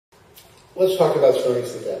Let's talk about snoring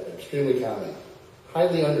sleep apnea, extremely common,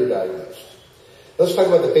 highly underdiagnosed. Let's talk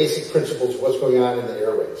about the basic principles of what's going on in the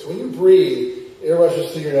airway. So when you breathe, air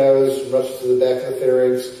rushes through your nose, rushes to the back of the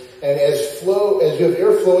pharynx, and as you have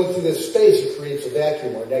air flowing through this space, it creates a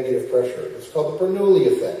vacuum or negative pressure. It's called the Bernoulli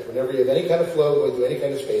effect. Whenever you have any kind of flow going through any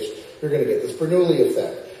kind of space, you're going to get this Bernoulli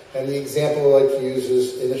effect. And the example I like to use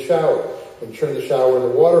is in the shower. When you turn the shower and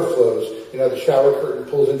the water flows, the shower curtain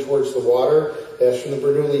pulls in towards the water. That's from the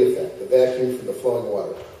Bernoulli effect, the vacuum from the flowing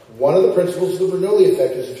water. One of the principles of the Bernoulli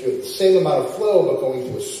effect is if you have the same amount of flow but going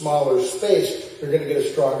through a smaller space, you're going to get a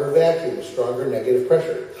stronger vacuum, a stronger negative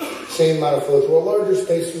pressure. Same amount of flow through a larger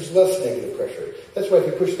space, there's less negative pressure. That's why if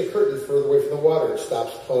you push the curtain further away from the water, it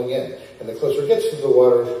stops flowing in. And the closer it gets to the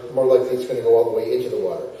water, the more likely it's going to go all the way into the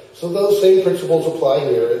water. So those same principles apply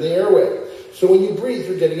here in the airway. So when you breathe,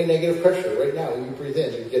 you're getting a negative pressure. Right now, when you breathe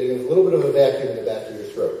in, you're getting a little bit of a vacuum in the back of your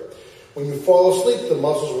throat. When you fall asleep, the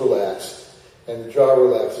muscles relax, and the jaw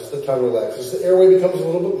relaxes, the tongue relaxes, the airway becomes a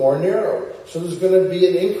little bit more narrow. So there's going to be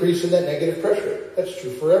an increase in that negative pressure. That's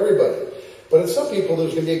true for everybody. But in some people,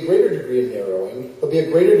 there's going to be a greater degree of narrowing. There'll be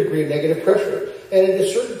a greater degree of negative pressure. And at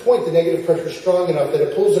a certain point, the negative pressure is strong enough that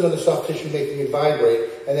it pulls in on the soft tissue, making it vibrate,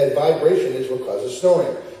 and that vibration is what causes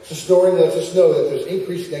snoring. So snoring lets us know that there's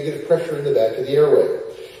increased negative pressure in the back of the airway.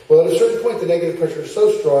 Well, at a certain point, the negative pressure is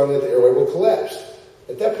so strong that the airway will collapse.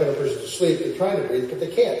 At that point, a person's asleep, they're trying to breathe, but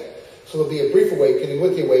they can't. So there'll be a brief awakening.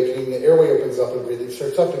 With the awakening, the airway opens up and breathing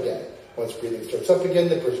starts up again. Once breathing starts up again,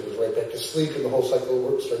 the person goes right back to sleep, and the whole cycle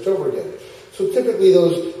of work starts over again. So typically,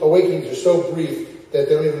 those awakenings are so brief that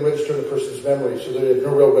they don't even register in the person's memory, so they have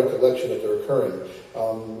no real recollection that they're occurring.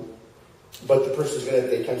 But the person's going to have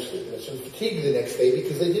daytime sleepiness and fatigue the next day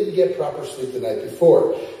because they didn't get proper sleep the night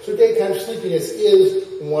before. So daytime sleepiness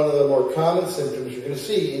is one of the more common symptoms you're going to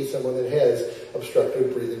see in someone that has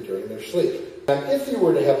obstructive breathing during their sleep. And if you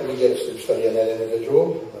were to happen to get a sleep study on that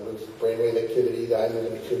individual, brainwave activity, the eye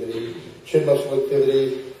movement activity, chin muscle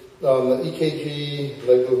activity, the EKG,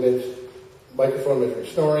 leg movement, microphone measuring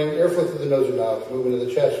snoring, airflow through the nose and mouth, movement of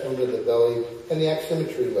the chest, movement of the belly, and the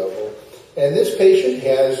oximetry level. And this patient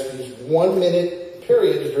has these 1-minute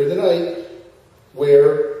periods during the night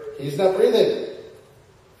where he's not breathing.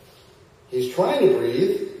 He's trying to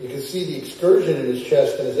breathe. You can see the excursion in his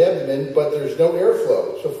chest and his abdomen, but there's no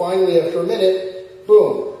airflow. So finally, after a minute,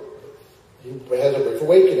 boom, he has a brief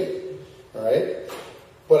awakening. All right?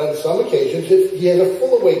 But on some occasions, he has a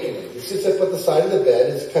full awakening. He sits up at the side of the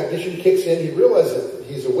bed, his cognition kicks in, he realizes that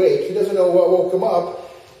he's awake, he doesn't know what woke him up,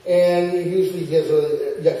 and usually he has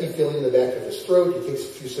a yucky feeling in the back of his throat, he takes a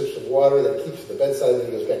few sips of water, then he keeps at the bedside, and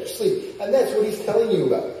then he goes back to sleep. And that's what he's telling you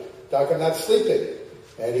about. Doc, I'm not sleeping.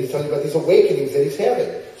 And he's telling you about these awakenings that he's having.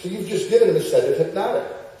 So you've just given him a sedative hypnotic,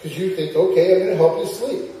 because you think, okay, I'm going to help you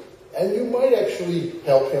sleep. And you might actually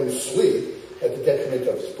help him sleep at the detriment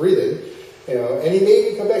of his breathing. And he may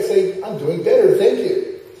even come back saying, I'm doing better, thank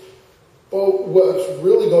you. But what's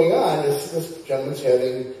really going on is this gentleman's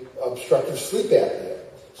having obstructive sleep apnea.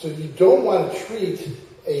 So you don't want to treat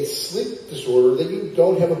a sleep disorder that you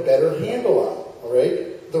don't have a better handle on, all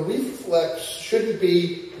right? The reflex shouldn't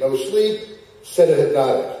be no sleep, sedative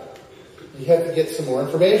hypnotic. You have to get some more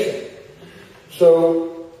information.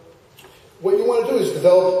 So what you want to do is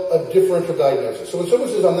develop a differential diagnosis. So when someone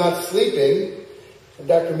says, I'm not sleeping, and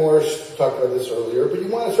Dr. Morris talked about this earlier, but you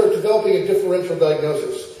want to start developing a differential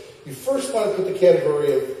diagnosis. You first want to put the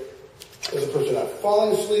category of, is a person not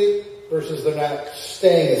falling asleep versus they're not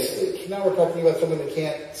staying asleep. So now we're talking about someone that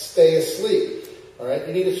can't stay asleep. All right?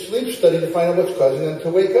 You need a sleep study to find out what's causing them to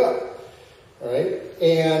wake up. All right?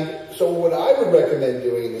 And so what I would recommend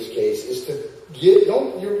doing in this case is to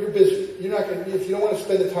you're busy. You're not going to, if you don't want to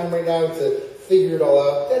spend the time right now to figure it all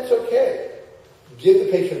out, that's okay. Give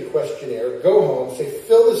the patient a questionnaire, go home, say,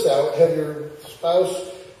 fill this out, have your spouse,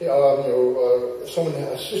 someone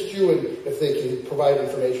assist you, and if they can provide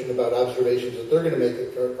information about observations that they're going to make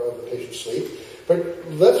of the patient's sleep. But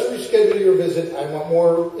let's reschedule your visit. I want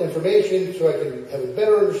more information so I can have a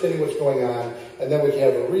better understanding of what's going on, and then we can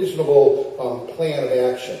have a reasonable plan of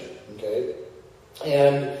action. Okay?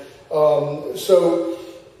 And so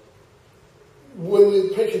when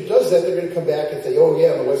the patient does that, they're going to come back and say, oh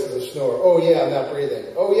yeah, my wife's a snore. Oh yeah, I'm not breathing.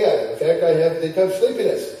 Oh yeah, in fact, I have daytime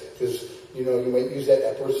sleepiness. Because, you might use that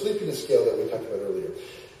Epworth sleepiness scale that we talked about earlier.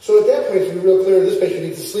 So at that point, it's going to be real clear this patient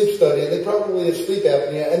needs a sleep study, and they probably have sleep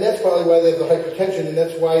apnea, and that's probably why they have the hypertension, and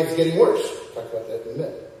that's why it's getting worse. We'll talk about that in a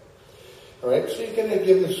minute. All right, so you're going to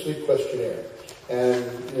give them a sleep questionnaire. And,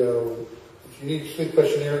 if you need a sleep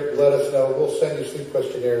questionnaire, let us know. We'll send you sleep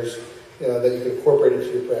questionnaires that you can incorporate into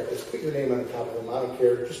your practice. Put your name on the top of them. I don't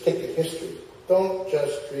care. Just take the history. Don't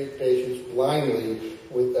just treat patients blindly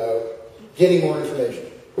without getting more information.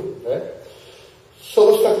 Okay? So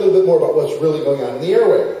let's talk a little bit more about what's really going on in the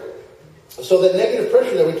airway. So that negative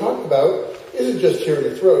pressure that we talked about isn't just here in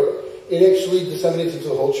the throat. It actually disseminates into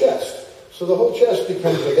the whole chest. So the whole chest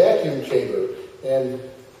becomes a vacuum chamber. And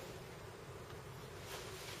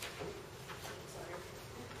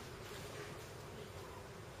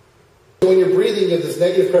when you're breathing, you have this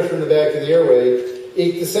negative pressure in the back of the airway.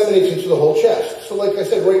 It disseminates into the whole chest. So like I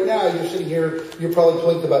said, right now, you're sitting here, you're probably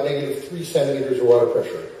pulling about negative 3 centimeters of water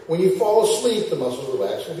pressure. When you fall asleep, the muscles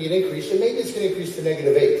relax, will be an increase, and maybe it's going to increase to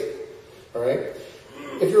negative 8. All right?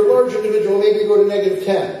 If you're a large individual, maybe you go to negative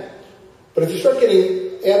 10. But if you start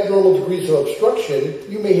getting abnormal degrees of obstruction,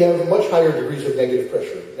 you may have much higher degrees of negative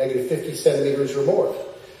pressure, negative 50 centimeters or more.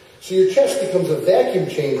 So your chest becomes a vacuum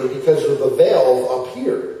chamber because of the valve up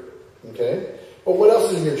here. Okay? But what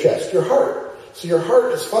else is in your chest? Your heart. So your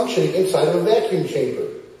heart is functioning inside of a vacuum chamber.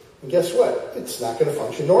 And guess what? It's not going to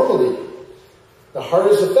function normally. The heart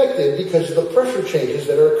is affected because of the pressure changes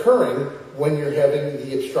that are occurring when you're having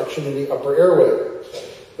the obstruction in the upper airway.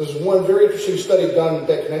 There's one very interesting study done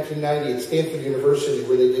back in 1990 at Stanford University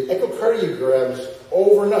where they did echocardiograms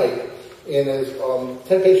overnight in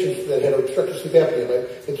 10 patients that had obstructive sleep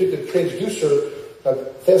apnea. They took the transducer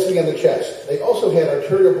fastening on the chest. They also had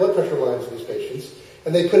arterial blood pressure lines in these patients,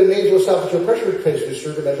 and they put a nasal-esophageal pressure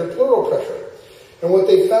transducer to measure pleural pressure. And what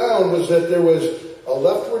they found was that there was a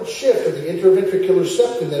leftward shift of the interventricular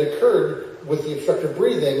septum that occurred with the obstructive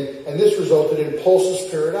breathing, and this resulted in pulsus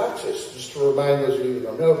paradoxus. Just to remind those of you who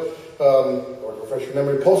don't know, or to refresh your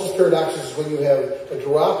memory, pulsus paradoxus is when you have a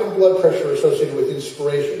drop in blood pressure associated with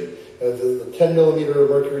inspiration. The 10 millimeter of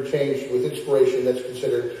mercury change with inspiration, that's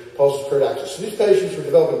considered pulsus paradoxus. So these patients were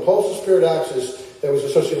developing pulsus paradoxus that was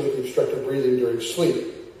associated with the obstructive breathing during sleep.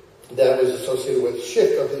 That was associated with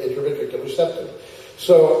shift of the interventricular septum.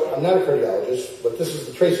 So I'm not a cardiologist, but this is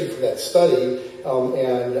the tracing from that study,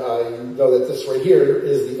 and I know that this right here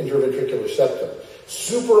is the interventricular septum.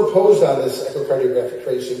 Superimposed on this echocardiographic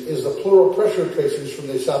tracing is the pleural pressure tracings from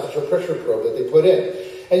the esophageal pressure probe that they put in.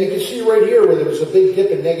 And you can see right here where there was a big dip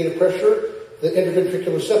in negative pressure, the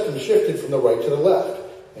interventricular septum shifted from the right to the left.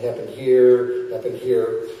 It happened here, happened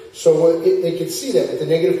here. So they could see that with the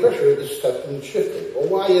negative pressure, the septum shifted. Well,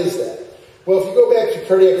 why is that? Well, if you go back to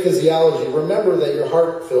cardiac physiology, remember that your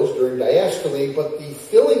heart fills during diastole, but the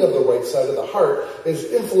filling of the right side of the heart is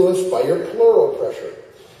influenced by your pleural pressure,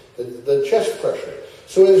 the chest pressure.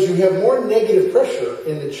 So as you have more negative pressure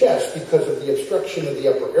in the chest because of the obstruction of the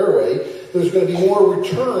upper airway, there's going to be more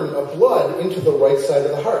return of blood into the right side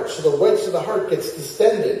of the heart. So the right side of the heart gets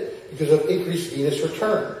distended because of increased venous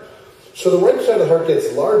return. So the right side of the heart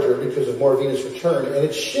gets larger because of more venous return, and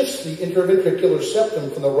it shifts the interventricular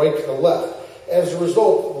septum from the right to the left. As a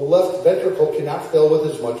result, the left ventricle cannot fill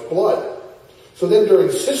with as much blood. So then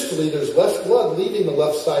during systole, there's less blood leaving the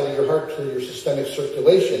left side of your heart to your systemic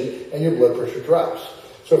circulation, and your blood pressure drops.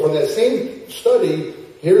 So from that same study,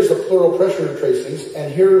 here's the pleural pressure tracings,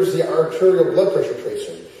 and here's the arterial blood pressure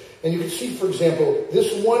tracing. And you can see, for example,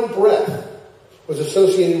 this one breath was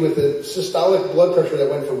associated with the systolic blood pressure that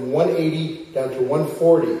went from 180 down to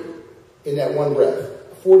 140 in that one breath.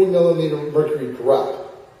 A 40 millimeter mercury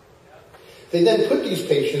drop. They then put these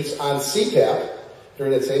patients on CPAP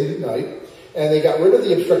during that same night, and they got rid of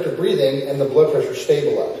the obstructive breathing, and the blood pressure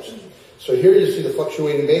stabilized. So here you see the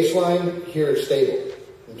fluctuating baseline, here it's stable.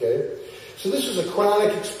 Okay? So this is a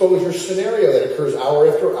chronic exposure scenario that occurs hour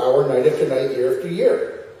after hour, night after night, year after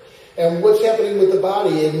year. And what's happening with the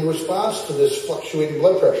body in response to this fluctuating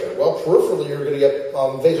blood pressure? Well, peripherally, you're going to get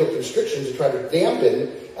vasoconstrictions to try to dampen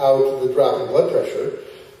out the drop in blood pressure.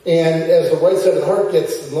 And as the right side of the heart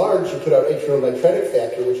gets enlarged, you put out atrial natriuretic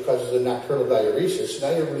factor, which causes a nocturnal diuresis.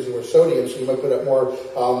 Now you're losing more sodium, so you might put out more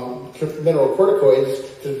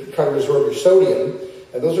mineralocorticoids to try to resorb your sodium.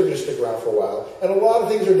 And those are going to stick around for a while. And a lot of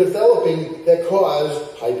things are developing that cause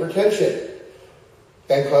hypertension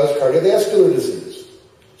and cause cardiovascular disease.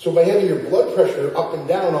 So by having your blood pressure up and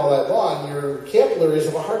down all that long, your capillaries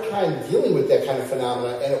have a hard time dealing with that kind of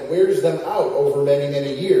phenomena, and it wears them out over many,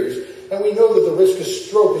 many years. And we know that the risk of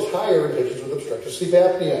stroke is higher in patients with obstructive sleep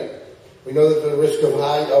apnea. We know that the risk of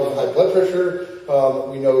high blood pressure,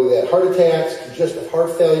 we know that heart attacks, congestive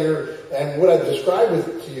heart failure, and what I've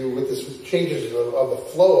described to you with this changes of the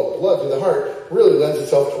flow of blood to the heart really lends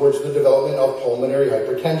itself towards the development of pulmonary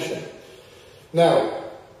hypertension. Now,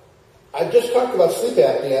 I just talked about sleep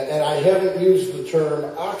apnea, and I haven't used the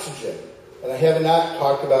term oxygen, and I have not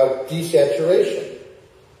talked about desaturation.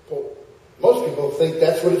 Well, most people think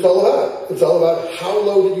that's what it's all about. It's all about how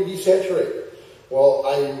low did you desaturate. Well,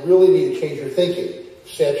 I really need to change your thinking.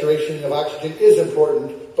 Saturation of oxygen is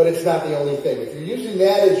important, but but it's not the only thing. If you're using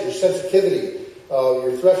that as your sensitivity,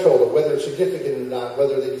 your threshold of whether it's significant or not,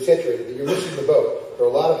 whether they desaturated, then you're missing the boat. There are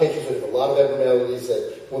a lot of patients with a lot of abnormalities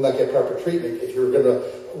that will not get proper treatment if you're going to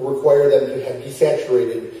require them to have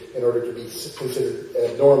desaturated in order to be considered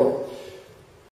abnormal.